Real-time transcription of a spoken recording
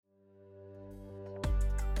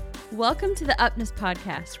Welcome to the Upness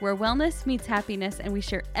Podcast, where wellness meets happiness and we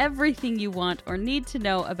share everything you want or need to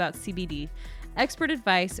know about CBD. Expert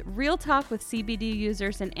advice, real talk with CBD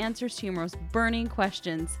users, and answers to your most burning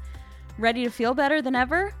questions. Ready to feel better than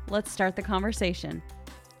ever? Let's start the conversation.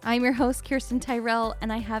 I'm your host, Kirsten Tyrell,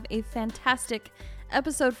 and I have a fantastic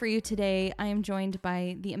episode for you today. I am joined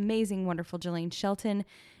by the amazing, wonderful Jelaine Shelton.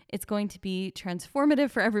 It's going to be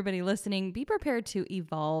transformative for everybody listening. Be prepared to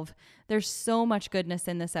evolve. There's so much goodness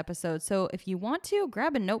in this episode. So if you want to,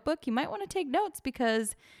 grab a notebook. You might want to take notes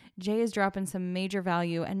because Jay is dropping some major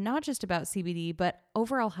value, and not just about CBD, but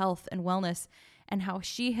overall health and wellness, and how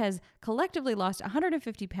she has collectively lost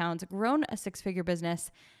 150 pounds, grown a six-figure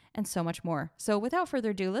business, and so much more. So without further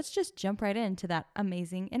ado, let's just jump right into that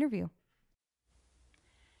amazing interview.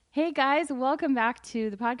 Hey guys, welcome back to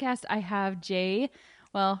the podcast. I have Jay.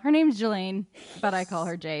 Well, her name's Jelaine, but I call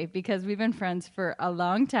her Jay because we've been friends for a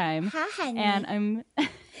long time. Hi, honey. And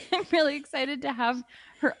I'm really excited to have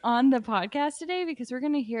her on the podcast today because we're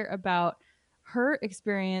going to hear about her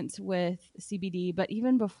experience with CBD, but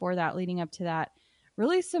even before that, leading up to that,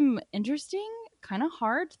 really some interesting, kind of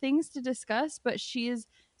hard things to discuss, but she is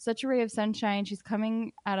such a ray of sunshine. She's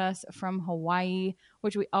coming at us from Hawaii,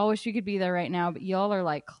 which we all wish we could be there right now, but y'all are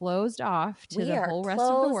like closed off to the whole rest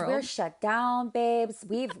of the world. We're shut down, babes.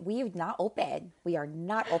 We've not open. We are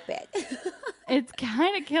not open. It's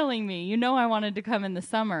kind of killing me. You know, I wanted to come in the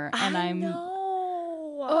summer, and I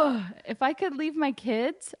know. If I could leave my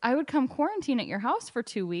kids, I would come quarantine at your house for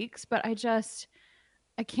 2 weeks, but I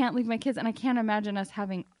can't leave my kids, and I can't imagine us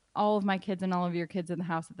having all of my kids and all of your kids in the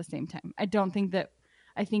house at the same time.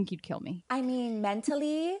 I think you'd kill me. I mean,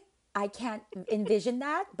 mentally, I can't envision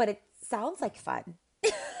that, but it sounds like fun.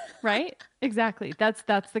 Right? Exactly. That's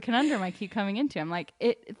the conundrum I keep coming into. I'm like,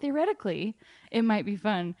 theoretically, it might be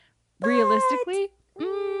fun. But realistically,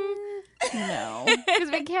 no.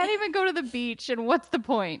 Because we can't even go to the beach, and what's the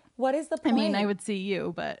point? What is the point? I mean, I would see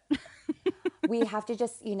you, but... We have to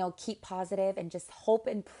just, keep positive and just hope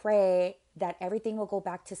and pray that everything will go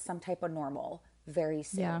back to some type of normal very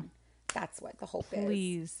soon. Yeah. That's what the hope is.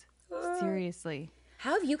 Please. Seriously.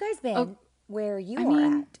 How have you guys been where you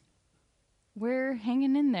are at? We're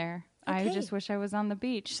hanging in there. Okay. I just wish I was on the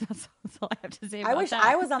beach. That's all I have to say about that. I wish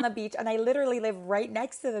I was on the beach, and I literally live right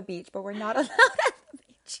next to the beach, but we're not allowed at the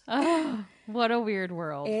beach. Oh, what a weird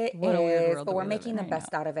world. It is, but we're making the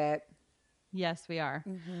best out of it. Yes, we are.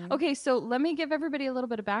 Mm-hmm. Okay, so let me give everybody a little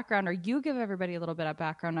bit of background, or you give everybody a little bit of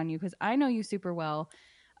background on you, because I know you super well.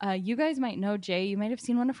 You guys might know Jay. You might have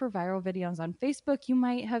seen one of her viral videos on Facebook. You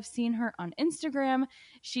might have seen her on Instagram.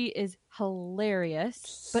 She is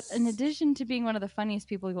hilarious. But in addition to being one of the funniest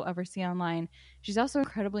people you'll ever see online, she's also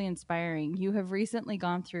incredibly inspiring. You have recently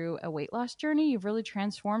gone through a weight loss journey. You've really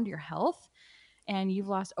transformed your health, and you've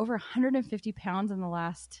lost over 150 pounds in the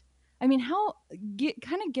last... I mean,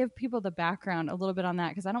 kind of give people the background a little bit on that,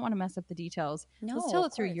 because I don't want to mess up the details. No, let's tell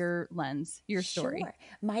it through your lens, your story. Sure.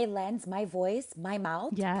 My lens, my voice, my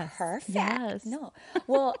mouth. Yes. Perfect. Yes. No.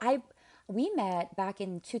 Well, we met back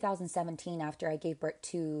in 2017 after I gave birth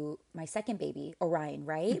to my second baby, Orion,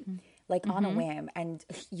 right? Mm-hmm. Like on a whim. And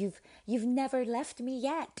you've never left me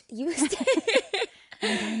yet. You stay.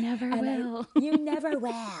 And I never will. You never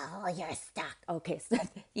will. You're stuck. Okay, so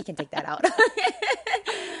you can take that out.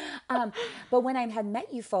 But when I had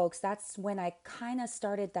met you folks, that's when I kind of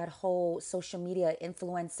started that whole social media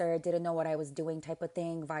influencer, didn't know what I was doing type of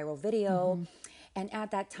thing, viral video. Mm-hmm. And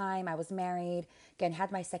at that time, I was married, again,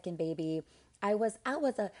 had my second baby. I was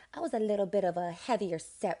a little bit of a heavier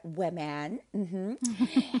set woman. Mm-hmm.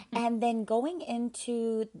 And then going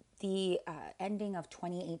into the ending of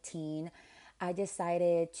 2018, I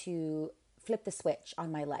decided to flip the switch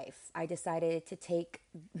on my life. I decided to take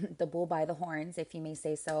the bull by the horns, if you may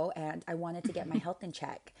say so, and I wanted to get my health in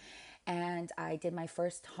check. And I did my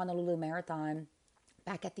first Honolulu Marathon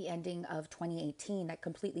back at the ending of 2018. That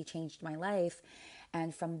completely changed my life.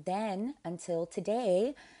 And from then until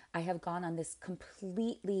today, I have gone on this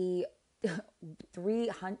completely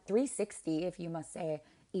 360, if you must say,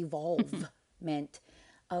 evolvement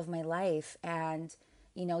of my life. And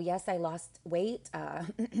yes, I lost weight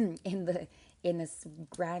in this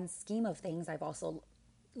grand scheme of things. I've also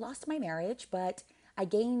lost my marriage, but I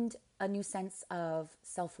gained a new sense of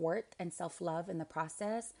self-worth and self-love in the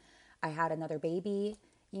process. I had another baby,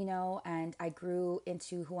 and I grew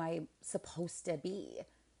into who I'm supposed to be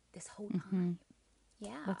this whole time. Mm-hmm.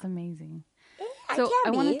 Yeah. That's amazing. Yeah, so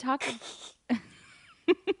I want to talk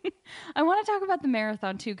I want to talk about the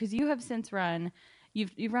marathon too, because you have since run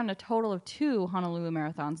You've run a total of 2 Honolulu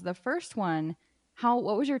marathons. The first one,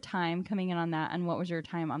 what was your time coming in on that, and what was your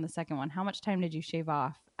time on the second one? How much time did you shave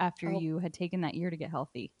off after you had taken that year to get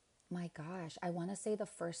healthy? My gosh, I want to say the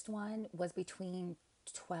first one was between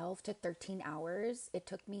 12 to 13 hours it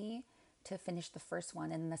took me to finish the first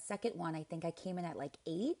one. And the second one, I think I came in at like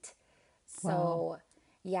 8. Wow. So,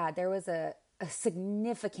 yeah, there was a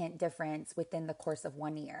significant difference within the course of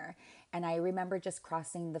 1 year. And I remember just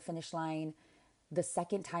crossing the finish line the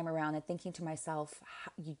second time around and thinking to myself,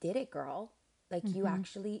 you did it, girl. Like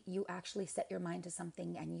Mm-hmm. you actually set your mind to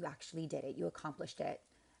something and you actually did it. You accomplished it.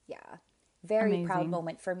 Yeah. Very proud Amazing.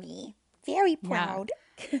 moment for me. Very Yeah. proud.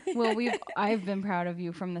 Well, I've been proud of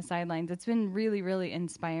you from the sidelines. It's been really, really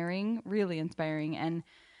inspiring, and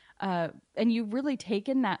you've really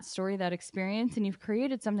taken that story, that experience, and you've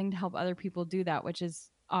created something to help other people do that, which is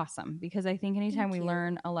awesome. Because I think anytime Thank we you.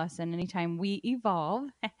 learn a lesson, anytime we evolve,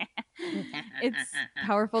 it's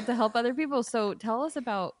powerful to help other people. So tell us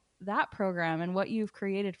about that program and what you've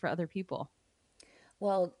created for other people.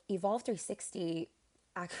 Well, Evolve 360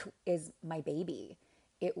 is my baby.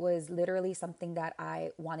 It was literally something that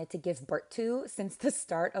I wanted to give birth to since the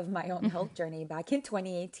start of my own health journey back in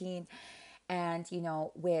 2018. And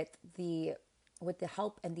with the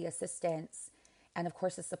help and the assistance and of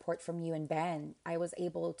course the support from you and Ben, I was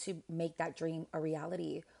able to make that dream a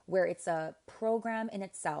reality where it's a program in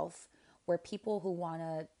itself where people who want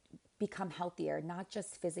to become healthier, not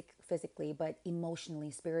just physically, but emotionally,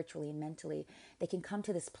 spiritually, and mentally. They can come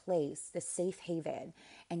to this place, this safe haven,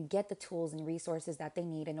 and get the tools and resources that they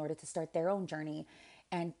need in order to start their own journey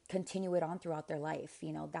and continue it on throughout their life.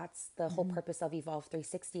 You know, that's the whole Mhm. purpose of Evolve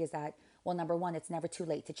 360 is that, well, number one, it's never too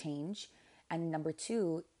late to change. And number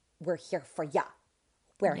two, we're here for ya.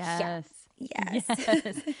 We're here. Yes. Yes.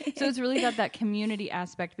 Yes. So it's really got that community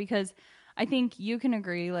aspect because I think you can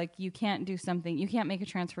agree, like, you can't do something, you can't make a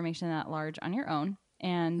transformation that large on your own.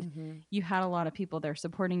 And Mm-hmm. you had a lot of people there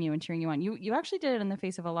supporting you and cheering you on. You actually did it in the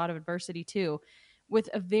face of a lot of adversity too. With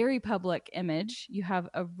a very public image, you have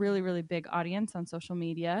a really, really big audience on social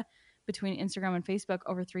media. Between Instagram and Facebook,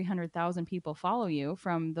 over 300,000 people follow you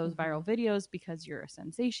from those Mm-hmm. viral videos because you're a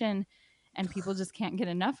sensation and people just can't get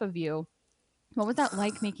enough of you. What was that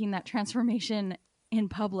like making that transformation in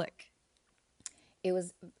public? It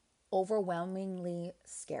was overwhelmingly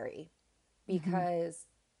scary Mm-hmm. because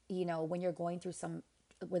when you're going through some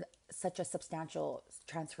with such a substantial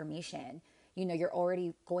transformation, you're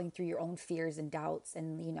already going through your own fears and doubts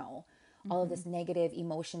and all of Mm-hmm. this negative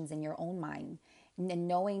emotions in your own mind, and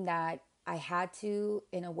knowing that I had to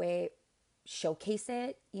in a way showcase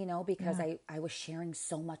it, because Yeah. I was sharing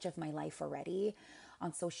so much of my life already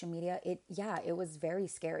on social media. It was very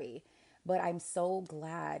scary, but I'm so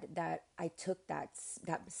glad that I took that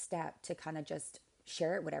step to kind of just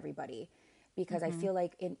share it with everybody, because I Mm-hmm. feel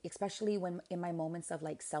like especially when in my moments of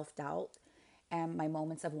like self-doubt and my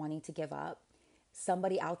moments of wanting to give up,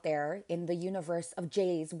 somebody out there in the universe of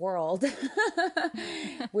Jay's world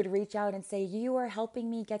would reach out and say, you are helping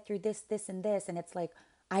me get through this and this. And it's like,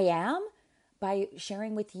 I am, by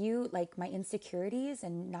sharing with you like my insecurities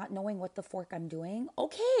and not knowing what the fork I'm doing.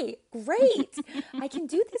 Okay, great. I can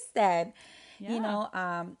do this then.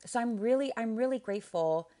 Yeah. So I'm really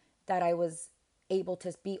grateful that I was able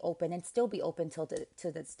to be open and still be open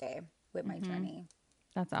to this day with my Mm-hmm. journey.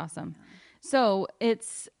 That's awesome. So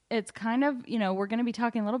it's kind of, we're going to be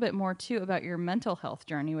talking a little bit more too about your mental health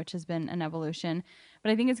journey, which has been an evolution.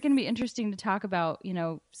 But I think it's going to be interesting to talk about,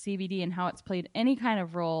 CBD and how it's played any kind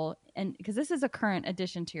of role. And because this is a current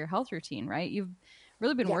addition to your health routine, right? You've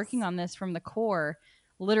really been working Yes. on this from the core.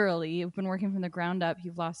 Literally, you've been working from the ground up.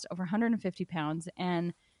 You've lost over 150 pounds.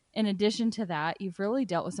 And in addition to that, you've really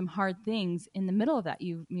dealt with some hard things in the middle of that.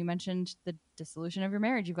 You mentioned the dissolution of your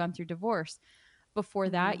marriage. You've gone through divorce. Before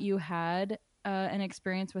that, Mm-hmm. you had an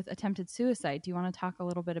experience with attempted suicide. Do you want to talk a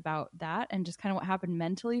little bit about that and just kind of what happened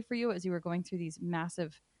mentally for you as you were going through these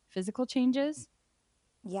massive physical changes?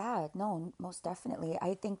 Yeah, no, most definitely.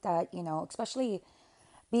 I think that, especially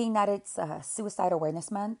being that it's Suicide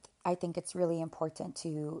Awareness Month, I think it's really important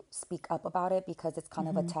to speak up about it because it's kind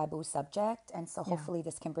of a Mm-hmm. taboo subject. And so Yeah. hopefully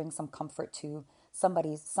this can bring some comfort to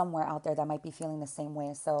somebody somewhere out there that might be feeling the same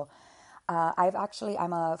way. So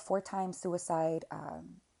I'm a 4-time suicide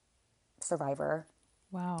survivor.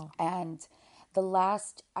 Wow. And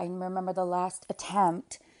I remember the last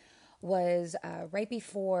attempt was right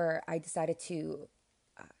before I decided to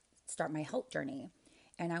start my health journey.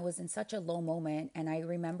 And I was in such a low moment. And I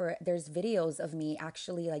remember there's videos of me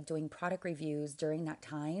actually like doing product reviews during that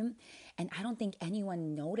time. And I don't think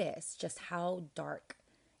anyone noticed just how dark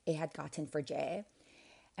it had gotten for Jay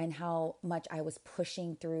and how much I was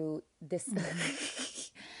pushing through this.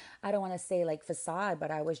 Mm-hmm. I don't want to say like facade,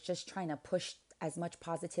 but I was just trying to push as much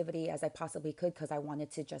positivity as I possibly could because I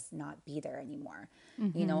wanted to just not be there anymore.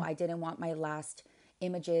 Mm-hmm. I didn't want my last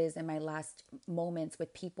images and my last moments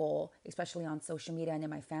with people, especially on social media and in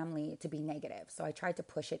my family, to be negative. So I tried to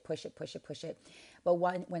push it. But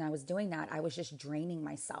when I was doing that, I was just draining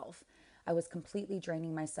myself. I was completely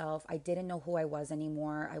draining myself. I didn't know who I was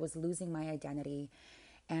anymore. I was losing my identity.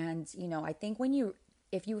 And, I think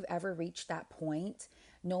if you've ever reached that point,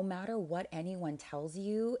 no matter what anyone tells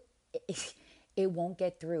you, it won't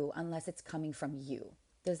get through unless it's coming from you.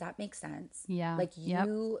 Does that make sense? Yeah. Like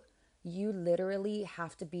you literally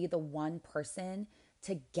have to be the one person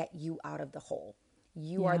to get you out of the hole.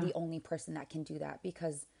 You are the only person that can do that,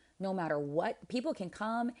 because no matter what, people can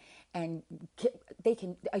come and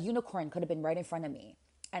a unicorn could have been right in front of me.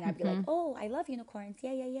 And I'd be like, oh, I love unicorns.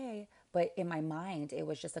 Yay. But in my mind, it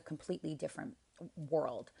was just a completely different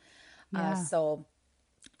world. So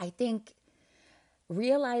I think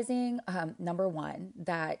realizing, number one,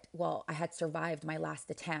 that, I had survived my last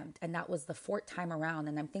attempt, and that was the fourth time around.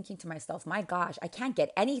 And I'm thinking to myself, my gosh, I can't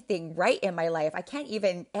get anything right in my life. I can't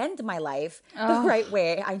even end my life the right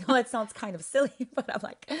way. I know it sounds kind of silly, but I'm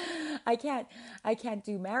like, I can't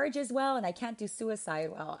do marriage as well, and I can't do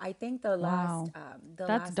suicide well. I think the last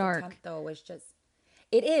dark. attempt though was just,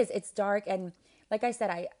 it's dark. And like I said,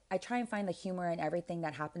 I try and find the humor in everything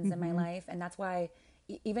that happens in my life. And that's why,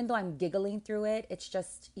 even though I'm giggling through it, it's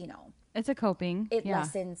just, it's a coping. It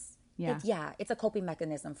lessens. It's a coping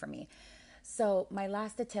mechanism for me. So my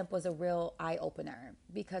last attempt was a real eye opener,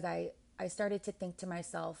 because I started to think to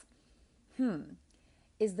myself,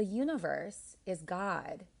 is the universe, is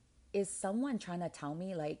God, is someone trying to tell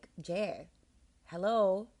me, like, Jay,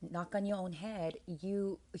 hello, knock on your own head.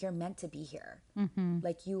 You're meant to be here.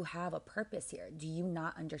 Like, you have a purpose here. Do you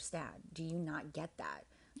not understand? Do you not get that?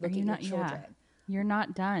 Look at your children. You're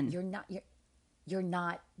not done. You're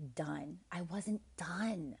not done. I wasn't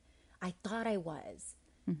done. I thought I was.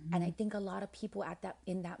 And I think a lot of people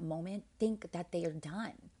in that moment think that they are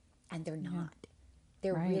done, and they're not.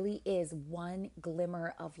 There really is one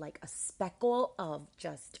glimmer of, like, a speckle of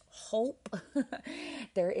just hope.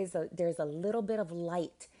 There's a little bit of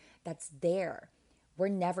light that's there. We're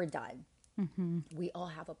never done. We all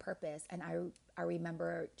have a purpose. And I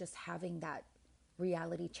remember just having that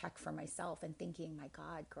reality check for myself and thinking, my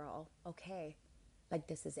God, girl, okay, like,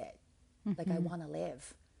 this is it. Like, I want to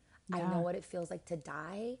live. I know what it feels like to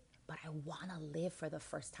die, but I want to live for the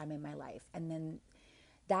first time in my life. And then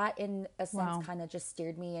that, in a sense, kind of just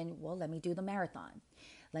steered me in, let me do the marathon.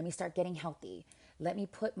 Let me start getting healthy. Let me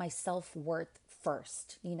put my self-worth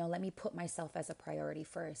first. Let me put myself as a priority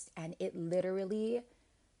first. And it literally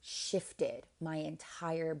shifted my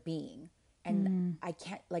entire being. And I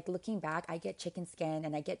can't, like, looking back, I get chicken skin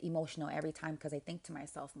and I get emotional every time, because I think to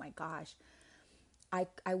myself, my gosh,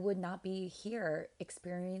 I would not be here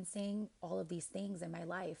experiencing all of these things in my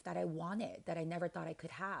life that I wanted, that I never thought I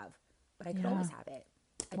could have, but I could always have it.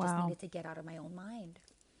 I just needed to get out of my own mind.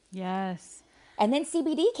 Yes. And then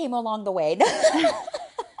CBD came along the way.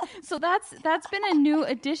 So that's been a new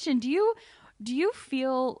addition. Do you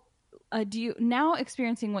feel, do you now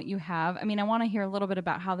experiencing what you have? I mean, I want to hear a little bit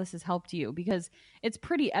about how this has helped you, because it's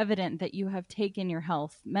pretty evident that you have taken your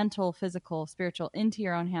health, mental, physical, spiritual, into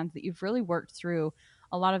your own hands, that you've really worked through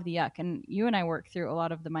a lot of the yuck. And you and I work through a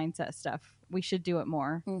lot of the mindset stuff. We should do it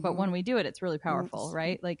more. But when we do it, it's really powerful,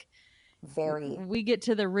 right? Like, we get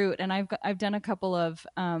to the root. And I've done a couple of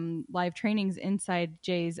live trainings inside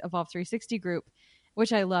Jay's Evolve 360 group,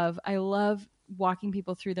 which I love. I love walking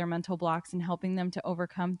people through their mental blocks and helping them to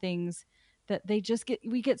overcome things that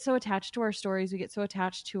we get so attached to our stories. We get so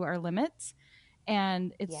attached to our limits.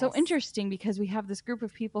 And it's so interesting, because we have this group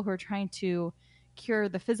of people who are trying to cure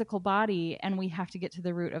the physical body, and we have to get to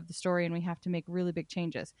the root of the story, and we have to make really big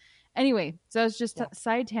changes. Anyway, so it's just a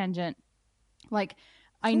side tangent. Like,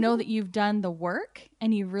 I know that you've done the work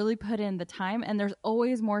and you've really put in the time, and there's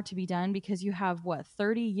always more to be done, because you have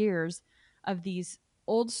 30 years of these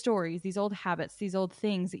old stories, these old habits, these old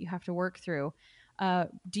things that you have to work through.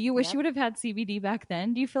 Do you wish you would have had CBD back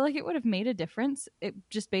then? Do you feel like it would have made a difference,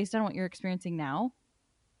 just based on what you're experiencing now?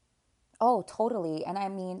 Oh, totally. And I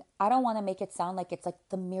mean, I don't want to make it sound like it's like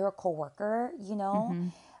the miracle worker,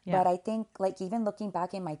 but I think, like, even looking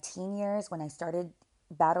back in my teen years when I started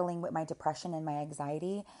battling with my depression and my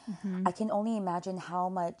anxiety, I can only imagine how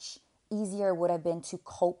much easier it would have been to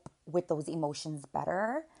cope with those emotions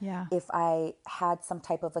better if I had some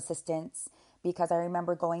type of assistance. Because I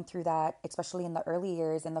remember going through that, especially in the early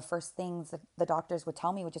years, and the first things that the doctors would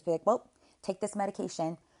tell me would just be like, well, take this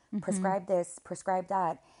medication, prescribe this, prescribe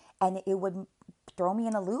that. And it would throw me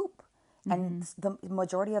in a loop. And the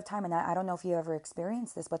majority of time, and I don't know if you ever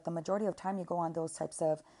experienced this, but the majority of time you go on those types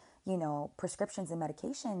of, prescriptions and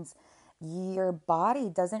medications, your body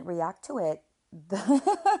doesn't react to it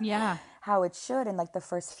Yeah. how it should in like the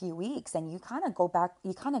first few weeks. And you kind of go back,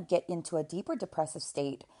 you kind of get into a deeper depressive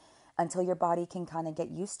state until your body can kind of get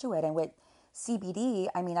used to it. And with CBD,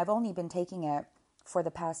 I mean, I've only been taking it for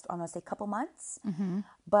the past, I want to say, couple months,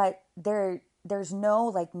 but there's no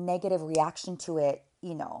like negative reaction to it.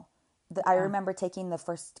 I remember taking the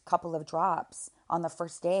first couple of drops on the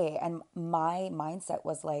first day, and my mindset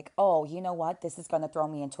was like, oh, you know what? This is going to throw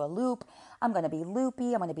me into a loop. I'm going to be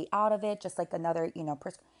loopy. I'm going to be out of it. Just like another,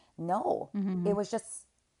 no, it was just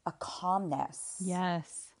a calmness.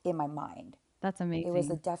 Yes. In my mind. That's amazing. It was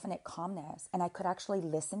a definite calmness, and I could actually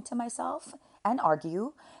listen to myself and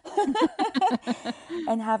argue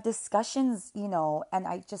and have discussions, and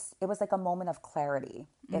it was like a moment of clarity,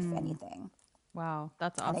 if anything. Wow,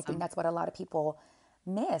 that's awesome. And I think that's what a lot of people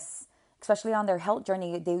miss, especially on their health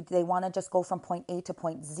journey. They want to just go from point A to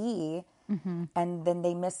point Z, and then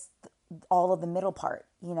they miss all of the middle part,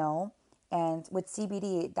 And with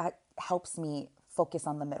CBD, that helps me focus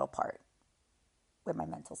on the middle part with my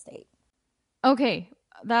mental state. Okay,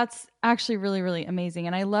 that's actually really, really amazing.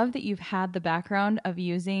 And I love that you've had the background of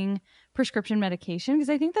using prescription medication,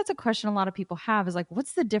 because I think that's a question a lot of people have is like,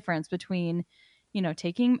 what's the difference between,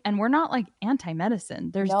 taking, and we're not like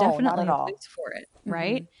anti-medicine. There's definitely a place for it,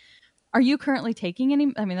 right? Are you currently taking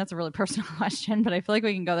any, I mean, that's a really personal question, but I feel like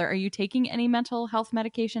we can go there. Are you taking any mental health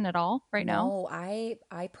medication at all right now? No, I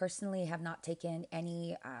personally have not taken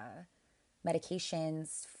any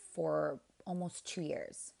medications for almost 2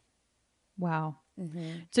 years. Wow.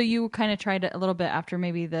 So you kind of tried it a little bit after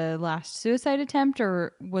maybe the last suicide attempt,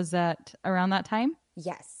 or was that around that time?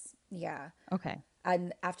 Yes. Yeah. Okay.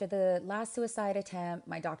 And after the last suicide attempt,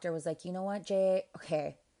 my doctor was like, you know what, Jay?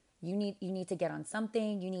 Okay, you need to get on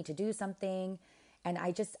something. You need to do something. And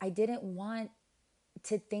I didn't want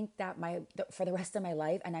to think that for the rest of my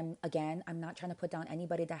life, and I'm not trying to put down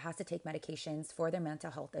anybody that has to take medications for their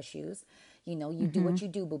mental health issues. You do what you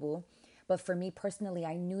do, boo-boo. But for me personally,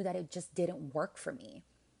 I knew that it just didn't work for me.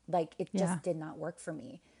 Like it just did not work for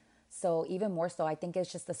me. So even more so, I think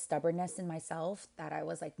it's just the stubbornness in myself that I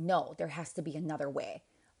was like, no, there has to be another way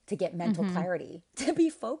to get mental clarity, to be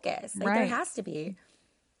focused. Like there has to be.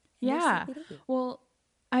 Yeah. Well,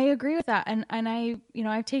 I agree with that. And I,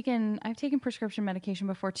 I've taken prescription medication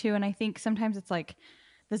before too. And I think sometimes it's like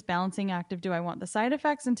this balancing act of, do I want the side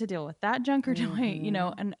effects and to deal with that junk, or do I,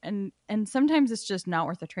 and sometimes it's just not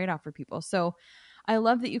worth the trade-off for people. So I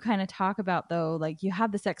love that you kind of talk about, though, like you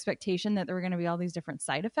have this expectation that there were going to be all these different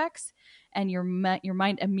side effects, and your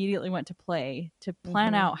mind immediately went to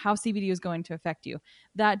plan out how CBD was going to affect you.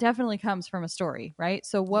 That definitely comes from a story, right?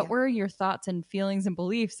 So what were your thoughts and feelings and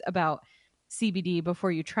beliefs about CBD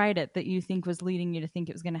before you tried it that you think was leading you to think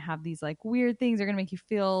it was going to have these like weird things that are going to make you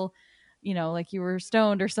feel, like you were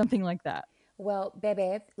stoned or something like that? Well,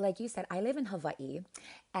 baby, like you said, I live in Hawaii.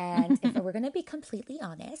 And if we're going to be completely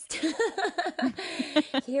honest,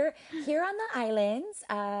 here on the islands,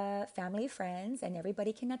 family, friends, and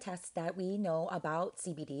everybody can attest that we know about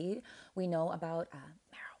CBD. We know about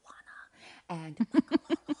marijuana and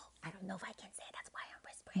I don't know if I can say it. That's why I'm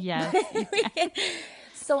whispering. Yes.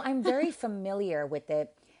 So I'm very familiar with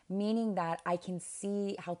it, meaning that I can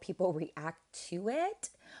see how people react to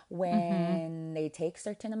it when they take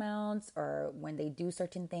certain amounts or when they do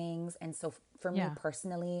certain things. And so for me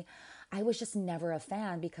personally, I was just never a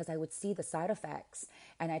fan because I would see the side effects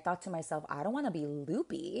and I thought to myself, I don't want to be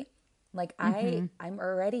loopy. Like I'm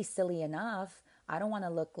already silly enough. I don't want to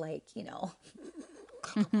look like,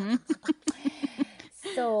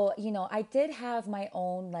 So, I did have my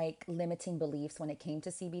own like limiting beliefs when it came to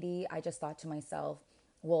CBD. I just thought to myself,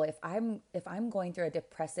 well, if I'm going through a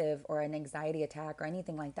depressive or an anxiety attack or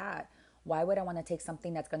anything like that, why would I want to take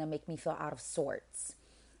something that's going to make me feel out of sorts?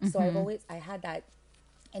 So I had that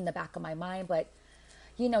in the back of my mind, but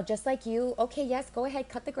just like you, okay, yes, go ahead,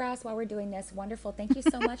 cut the grass while we're doing this. Wonderful. Thank you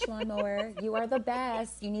so much, lawnmower. You are the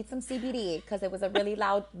best. You need some CBD because it was a really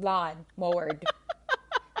loud lawn mowered.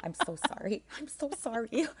 I'm so sorry. You're still fine.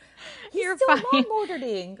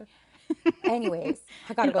 Lawnmowering. Anyways,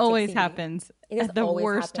 I gotta it go. It always take happens. It is at the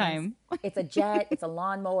worst time. It's a jet. It's a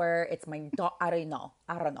lawnmower. It's my dog. I don't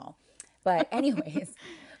know. But anyways,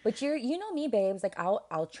 but you know me, babes. Like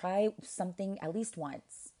I'll try something at least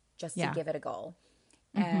once just to give it a go.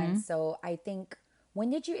 And so I think, when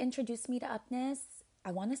did you introduce me to Upness?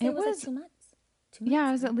 I want to say it was like 2 months. Yeah,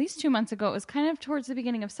 it was at least 2 months ago. It was kind of towards the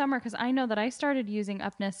beginning of summer because I know that I started using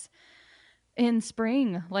Upness in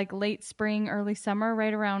spring, like late spring, early summer,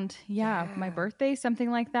 right around my birthday,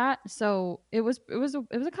 something like that. So it was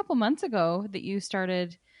a couple months ago that you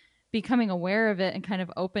started becoming aware of it and kind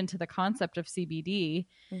of open to the concept of CBD.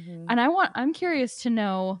 And I'm curious to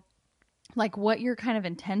know, like what your kind of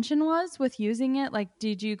intention was with using it? Like,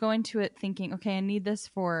 did you go into it thinking, okay, I need this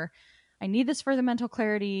for the mental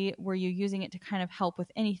clarity? Were you using it to kind of help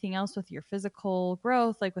with anything else with your physical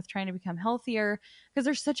growth, like with trying to become healthier? Because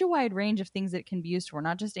there's such a wide range of things that it can be used for,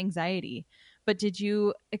 not just anxiety. But did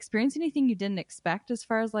you experience anything you didn't expect as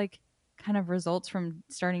far as like kind of results from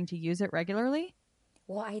starting to use it regularly?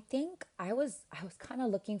 Well, I think I was kind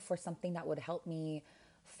of looking for something that would help me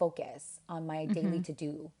focus on my daily Mm-hmm. to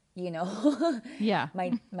do, you know, Yeah.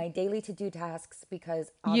 my daily to do tasks,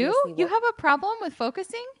 because You? obviously You what have a problem with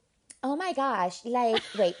focusing? oh my gosh, like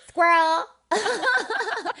wait, squirrel.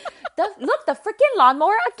 Look, the freaking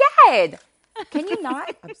lawnmower again. Can you not?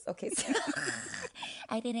 Okay.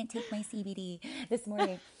 I didn't take my CBD this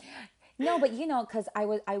morning. No, but because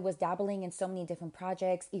I was dabbling in so many different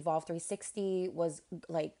projects. Evolve 360 was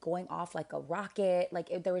like going off like a rocket.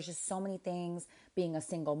 Like there was just so many things. Being a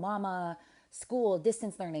single mama, school,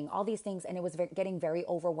 distance learning, all these things, and it was getting very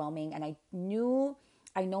overwhelming. And I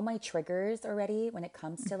know my triggers already when it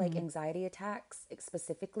comes to like Mm-hmm. anxiety attacks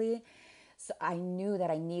specifically. So I knew that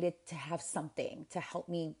I needed to have something to help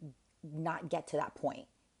me not get to that point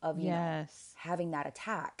of, Yes. having that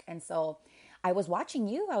attack. And so I was watching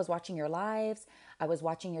you, I was watching your lives, I was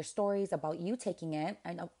watching your stories about you taking it.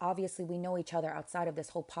 And obviously, we know each other outside of this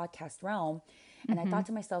whole podcast realm. And I Mm-hmm. thought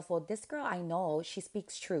to myself, well, this girl, I know she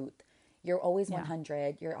speaks truth. You're always Yeah.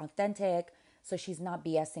 100, you're authentic. So she's not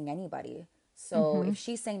BSing anybody. So Mm-hmm. if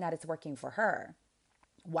she's saying that it's working for her,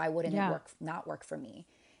 why wouldn't it Yeah. not work for me?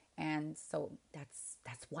 And so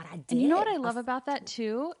that's what I And you know what did. I love about that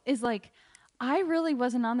too is like I really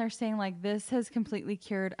wasn't on there saying like this has completely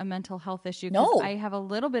cured a mental health issue because I No. have a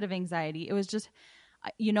little bit of anxiety. It was just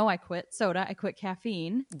I quit soda, I quit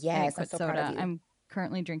caffeine. I didn't Yes, I'm quit so proud of soda. you. I'm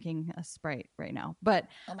currently drinking a Sprite right now, but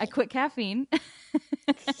Oh I my. quit caffeine.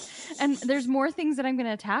 And there's more things that I'm going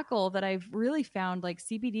to tackle that I've really found like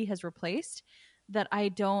CBD has replaced that I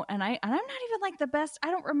don't and I'm not even like the best.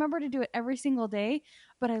 I don't remember to do it every single day,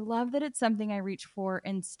 but I love that it's something I reach for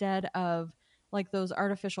instead of like those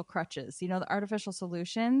artificial crutches, the artificial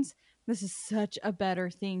solutions. This is such a better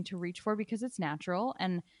thing to reach for because it's natural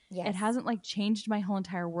and it Yes. hasn't like changed my whole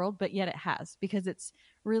entire world, but yet it has because it's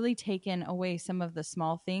really taken away some of the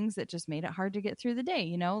small things that just made it hard to get through the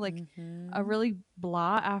day, like a Mm-hmm. really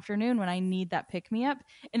blah afternoon when I need that pick me up.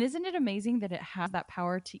 And isn't it amazing that it has that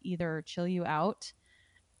power to either chill you out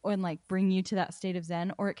and like bring you to that state of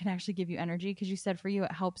zen, or it can actually give you energy? Because you said for you,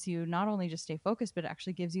 it helps you not only just stay focused, but it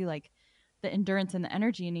actually gives you like the endurance and the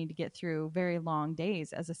energy you need to get through very long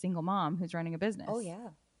days as a single mom who's running a Oh business. yeah.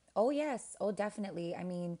 Oh yes. Oh definitely. I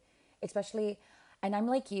mean, especially, and I'm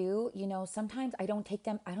like you, sometimes I don't take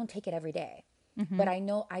it every day. Hmm. But I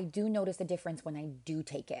know I do notice a difference when I do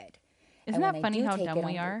take it. Isn't And when that I funny do how take dumb it,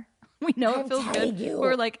 we I'm are? We know it I'm feels good, telling but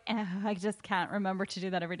we're you, like, I just can't remember to do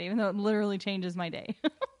that every day, even though it literally changes my day.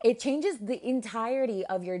 it changes the entirety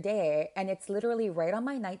of your day, and it's literally right on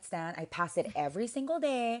my nightstand. I pass it every single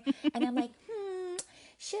day, and I'm like,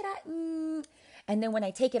 should I? And then when I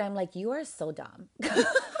take it, I'm like, you are so dumb.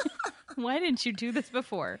 Why didn't you do this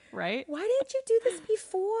before? Right? Why didn't you do this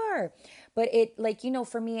before? But it, like,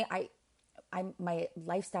 for me, my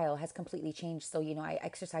lifestyle has completely changed. So, I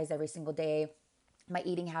exercise every single day, my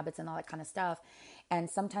eating habits and all that kind of stuff. And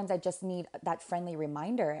sometimes I just need that friendly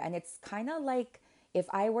reminder. And it's kind of like if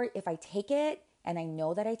I take it and I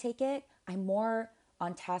know that I take it, I'm more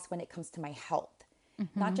on task when it comes to my health.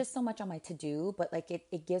 Not Hmm. just so much on my to do, but like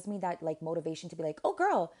it gives me that like motivation to be like, oh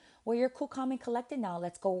girl, well, you're cool, calm, and collected now.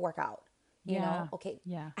 Let's go work out. Yeah. Okay.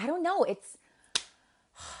 Yeah. I don't know.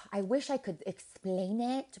 I wish I could explain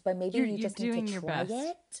it, but maybe You're you you're just need to doing your try best.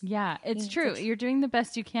 it. Yeah, You it's need to true. You're doing the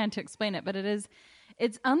best you can to explain it, but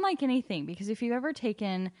it's unlike anything because if you've ever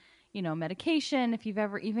taken, medication, if you've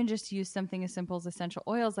ever even just used something as simple as essential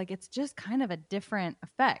oils, like it's just kind of a different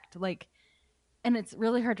effect. Like and it's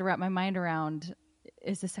really hard to wrap my mind around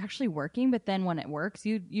is this actually working? But then when it works,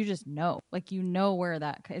 you just know. Like where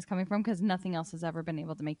that is coming from because nothing else has ever been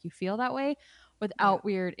able to make you feel that way Yeah. without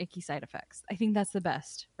weird icky side effects. I think that's the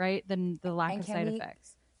best, right? Than the lack And of can side we,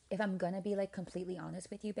 effects. if I'm gonna be like completely honest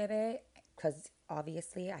with you, baby, because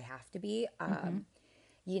obviously I have to be, Mhm.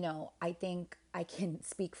 I think I can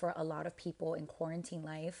speak for a lot of people in quarantine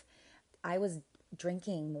life. I was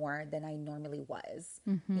drinking more than I normally was.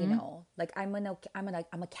 Mhm. Like I'm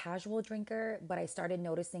a casual drinker, but I started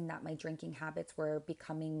noticing that my drinking habits were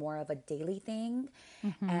becoming more of a daily thing.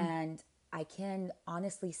 Mhm. And I can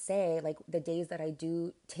honestly say, like, the days that I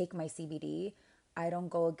do take my CBD, I don't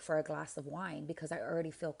go for a glass of wine because I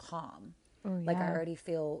already feel calm. Oh Like, I yeah. already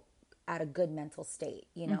feel at a good mental state,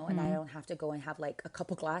 and I Mhm. don't have to go and have like a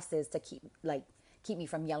couple glasses to keep, like, keep me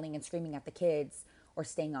from yelling and screaming at the kids or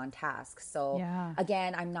staying on task. So Yeah.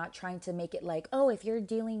 again, I'm not trying to make it like, oh, if you're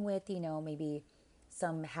dealing with, maybe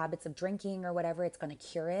some habits of drinking or whatever, it's going to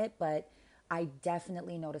cure it. But I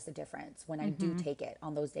definitely notice a difference when I do take it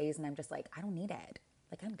on those days and I'm just like, I don't need it.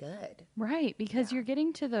 Like, I'm good. Right, because you're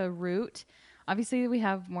getting to the root. Obviously, we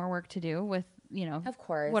have more work to do with, Of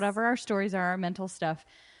course. whatever our stories are, our mental stuff.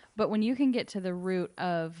 But when you can get to the root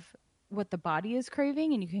of what the body is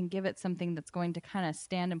craving and you can give it something that's going to kind of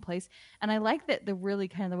stand in place. And I like that the really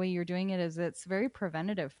kind of the way you're doing it is it's very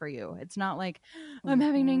preventative for you. It's not like I'm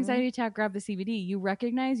having an anxiety attack, grab the CBD. You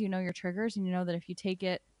recognize, your triggers, and you know that if you take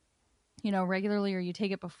it regularly or you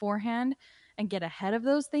take it beforehand and get ahead of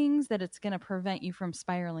those things, that it's going to prevent you from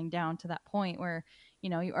spiraling down to that point where,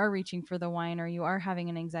 you are reaching for the wine or you are having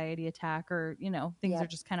an anxiety attack or, things are Yep.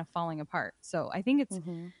 just kind of falling apart. So I think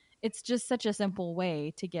it's just such a simple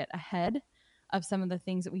way to get ahead of some of the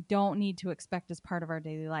things that we don't need to expect as part of our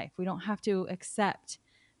daily life. We don't have to accept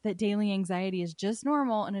that daily anxiety is just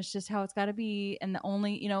normal and it's just how it's got to be. And the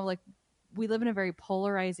only, like we live in a very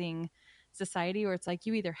polarizing society where it's like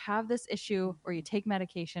you either have this issue or you take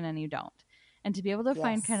medication and you don't. And to be able to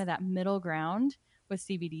find kind Yes. of that middle ground with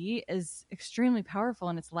CBD is extremely powerful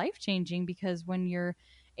and it's life changing because when you're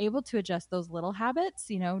able to adjust those little habits,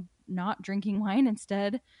 not drinking wine,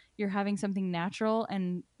 instead you're having something natural.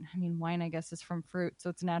 And I mean, wine, I guess, is from fruit, so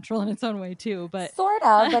it's natural in its own way too. But Sort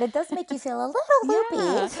of, but it does make you feel a little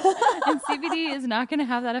yeah. loopy. And CBD is not going to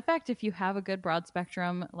have that effect if you have a good broad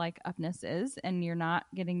spectrum like Upness is, and you're not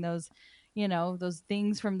getting those, those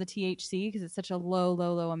things from the THC because it's such a low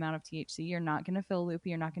amount of THC. You're not going to feel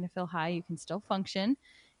loopy. You're not going to feel high. You can still function.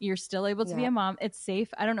 You're still able to be Yeah. a mom. It's safe.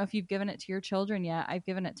 I don't know if you've given it to your children yet. I've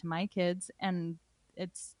given it to my kids, and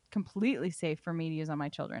it's completely safe for me to use on my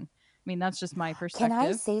children. I mean, that's just my perspective. Can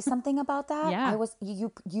I say something about that? Yeah. I was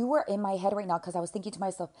you were in my head right now because I was thinking to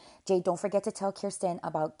myself, Jay, don't forget to tell Kirsten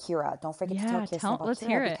about Kira. Don't forget to tell Kirsten about let's Kira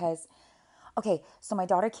hear it. because okay, so my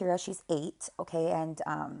daughter Kira, she's 8, okay, and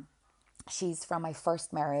she's from my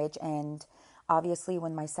first marriage, and obviously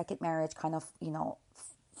when my second marriage kind of,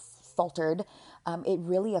 faltered, it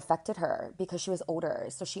really affected her because she was older.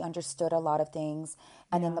 So she understood a lot of things.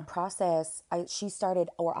 And in the process, I started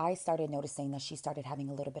noticing that she started having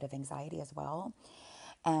a little bit of anxiety as well.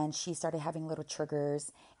 And she started having little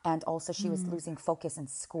triggers. And also she was losing focus in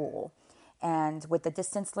school. And with the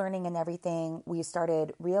distance learning and everything, I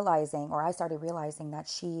started realizing that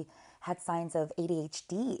she had signs of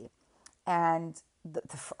ADHD. And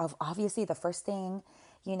obviously the first thing,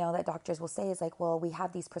 that doctors will say is like, well, we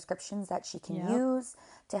have these prescriptions that she can use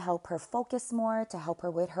to help her focus more, to help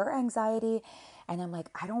her with her anxiety. And I'm like,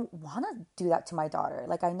 I don't want to do that to my daughter.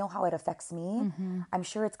 Like, I know how it affects me. I'm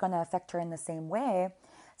sure it's going to affect her in the same way.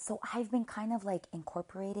 So I've been kind of like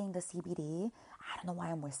incorporating the CBD. I don't know why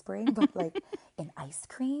I'm whispering, but like in ice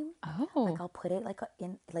cream. Oh. Like I'll put it like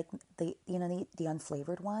in like the the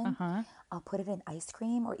unflavored one. I'll put it in ice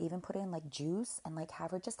cream or even put it in like juice and like have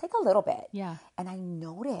her just take a little bit. Yeah. And I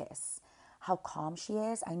notice how calm she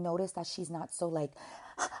is. I notice that she's not so like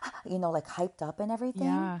like hyped up and everything.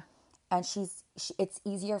 Yeah. And it's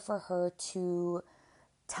easier for her to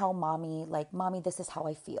tell mommy, like, mommy, this is how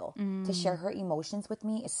I feel. To share her emotions with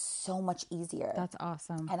me is so much easier. That's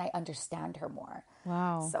awesome. And I understand her more.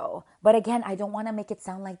 Wow. So, but again, I don't want to make it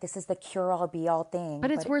sound like this is the cure-all, be-all thing.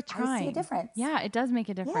 But it's worth trying. I see a difference. Yeah, it does make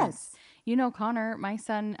a difference. Yes. Connor, my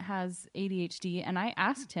son has ADHD, and I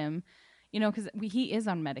asked him, because he is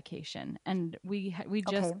on medication, and we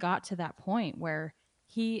just got to that point where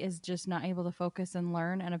he is just not able to focus and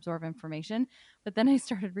learn and absorb information. But then I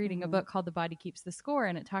started reading a book called The Body Keeps the Score,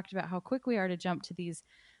 and it talked about how quick we are to jump to these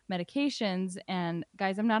medications. And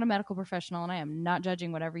guys, I'm not a medical professional and I am not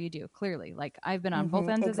judging whatever you do. Clearly, like I've been on both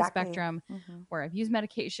ends of the spectrum where I've used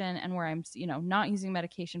medication and where I'm, not using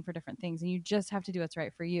medication for different things. And you just have to do what's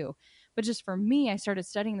right for you. But just for me, I started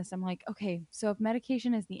studying this. I'm like, okay, so if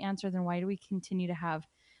medication is the answer, then why do we continue to have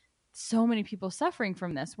so many people suffering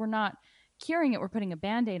from this? We're not curing it. We're putting a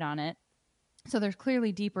Band-Aid on it. So there's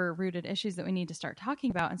clearly deeper rooted issues that we need to start talking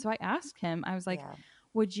about. And so I asked him, I was like,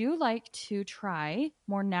 would you like to try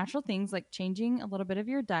more natural things like changing a little bit of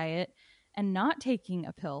your diet and not taking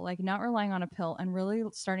a pill, like not relying on a pill, and really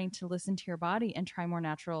starting to listen to your body and try more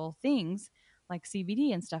natural things like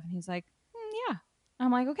CBD and stuff? And he's like, yeah.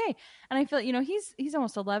 I'm like, okay. And I feel, he's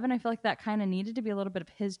almost 11. I feel like that kind of needed to be a little bit of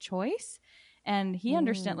his choice. And he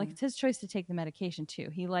understands, like, it's his choice to take the medication too.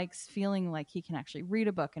 He likes feeling like he can actually read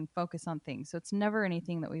a book and focus on things. So it's never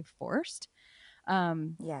anything that we've forced.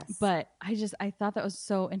 Yes. But I thought that was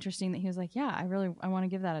so interesting that he was like, yeah, I want to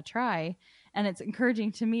give that a try. And it's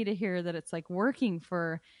encouraging to me to hear that it's like working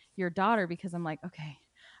for your daughter, because I'm like, okay,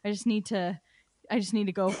 I just need to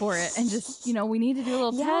go for it, and just, we need to do a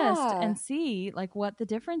little test and see like what the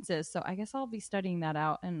difference is. So I guess I'll be studying that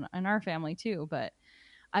out in our family too. But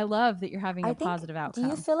I love that you're having a positive outcome. Do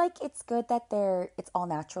you feel like it's good that it's all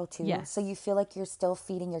natural too? Yes. So you feel like you're still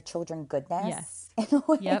feeding your children goodness? Yes. In a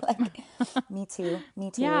way? Yep. Like, me too.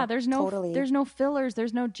 Yeah, there's no fillers,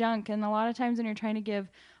 there's no junk. And a lot of times when you're trying to give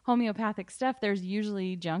homeopathic stuff, there's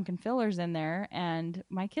usually junk and fillers in there. And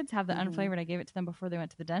my kids have the unflavored. I gave it to them before they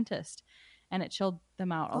went to the dentist, and it chilled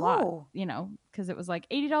them out a lot, because it was like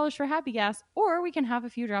 $80 for Happy Gas, or we can have a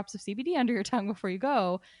few drops of CBD under your tongue before you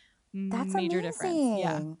go. That's major amazing.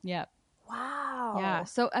 Difference. Yeah. Yep. Wow. Yeah.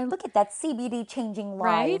 So look at that CBD changing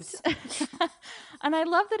lives. Right? And I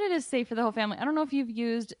love that it is safe for the whole family. I don't know if you've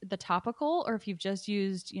used the topical or if you've just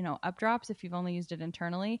used, up drops, if you've only used it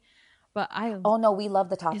internally. But oh no, we love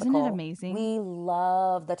the topical. Isn't it amazing? We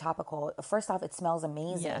love the topical. First off, it smells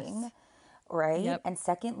amazing. Yes. Right. Yep. And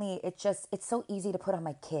secondly, it's so easy to put on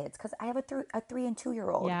my kids, because I have a 3 and 2 year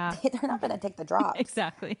old. Yeah. They're not going to take the drops.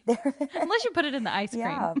 Exactly. Unless you put it in the ice cream.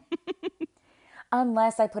 Yeah.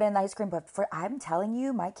 Unless I put it in the ice cream. But I'm telling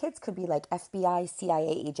you, my kids could be like FBI,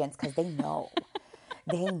 CIA agents, because they know.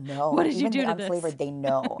 They know. What did you do to unflavored, this? They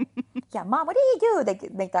know. Yeah, Mom, what did you do? They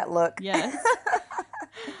make that look. Yes.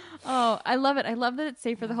 Oh, I love it. I love that it's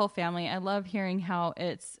safe for the whole family. I love hearing how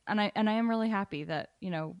it's, and I am really happy that,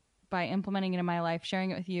 by implementing it in my life,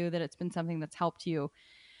 sharing it with you, that it's been something that's helped you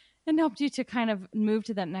and helped you to kind of move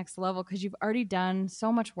to that next level, because you've already done so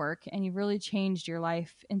much work and you've really changed your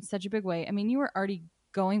life in such a big way. I mean, you were already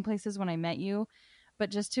going places when I met you,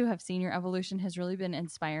 but just to have seen your evolution has really been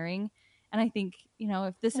inspiring. And I think,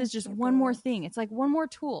 if this is just one more thing, it's like one more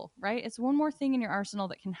tool, right? It's one more thing in your arsenal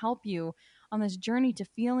that can help you on this journey to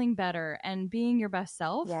feeling better and being your best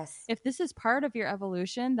self. Yes. If this is part of your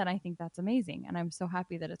evolution, then I think that's amazing. And I'm so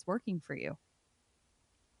happy that it's working for you.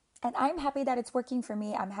 And I'm happy that it's working for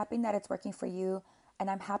me. I'm happy that it's working for you. And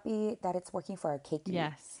I'm happy that it's working for our Keiki.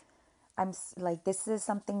 Yes. I'm like, this is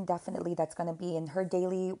something definitely that's going to be in her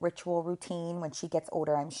daily ritual routine when she gets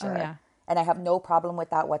older, I'm sure. Oh, yeah. And I have no problem with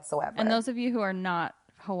that whatsoever. And those of you who are not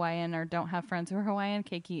Hawaiian or don't have friends who are Hawaiian,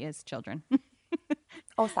 Keiki is children.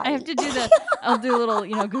 Oh, sorry. I have to I'll do a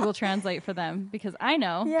little, Google Translate for them, because I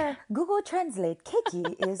know. Yeah. Google Translate.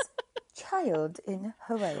 Keiki is child in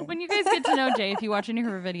Hawaiian. When you guys get to know Jay, if you watch any of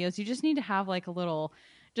her videos, you just need to have like a little,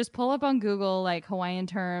 just pull up on Google, like Hawaiian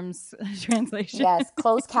terms translation. Yes.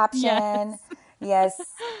 Closed caption. Yes.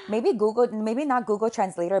 Maybe not Google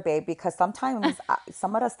Translator, babe, because sometimes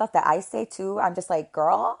some of the stuff that I say too, I'm just like,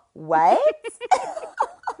 girl, what?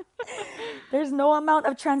 There's no amount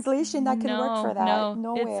of translation that can work for that.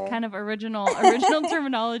 No, it's kind of original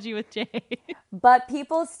terminology with Jay. But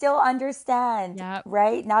people still understand, yep.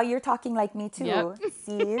 Right? Now you're talking like me too. Yep.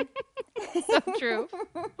 See? So true.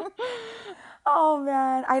 Oh,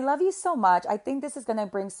 man. I love you so much. I think this is going to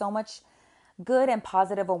bring so much good and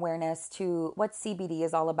positive awareness to what CBD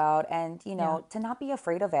is all about, and, to not be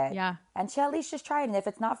afraid of it. Yeah. And to at least just try it. And if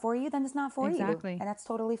it's not for you, then it's not for you. Exactly. And that's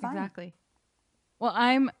totally fine. Exactly. Well,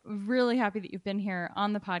 I'm really happy that you've been here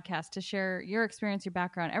on the podcast to share your experience, your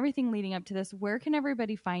background, everything leading up to this. Where can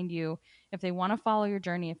everybody find you if they want to follow your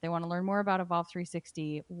journey, if they want to learn more about Evolve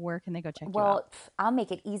 360? Where can they go check you out? Well, I'll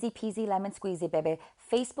make it easy peasy lemon squeezy, baby.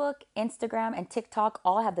 Facebook, Instagram, and TikTok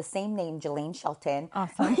all have the same name, Jelaine Shelton.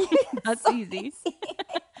 Awesome. That's so easy.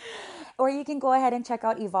 Or you can go ahead and check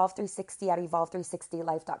out Evolve 360 at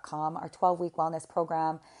evolve360life.com. Our 12-week wellness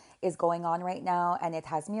program is going on right now, and it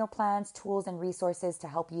has meal plans, tools, and resources to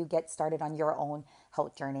help you get started on your own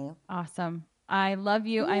health journey. Awesome. I love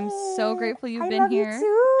you. Yay. I'm so grateful you've been love here.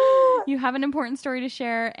 You too. You have an important story to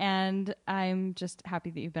share, and I'm just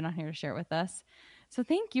happy that you've been on here to share it with us. So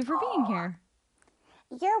thank you for being here.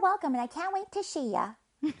 You're welcome, and I can't wait to see ya.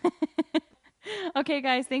 Okay,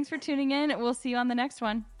 guys, thanks for tuning in. We'll see you on the next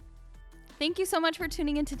one. Thank you so much for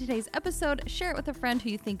tuning into today's episode. Share it with a friend who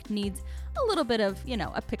you think needs a little bit of,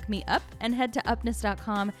 a pick-me-up, and head to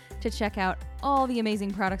upness.com to check out all the amazing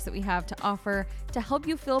products that we have to offer to help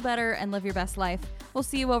you feel better and live your best life. We'll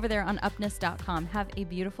see you over there on upness.com. Have a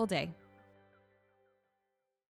beautiful day.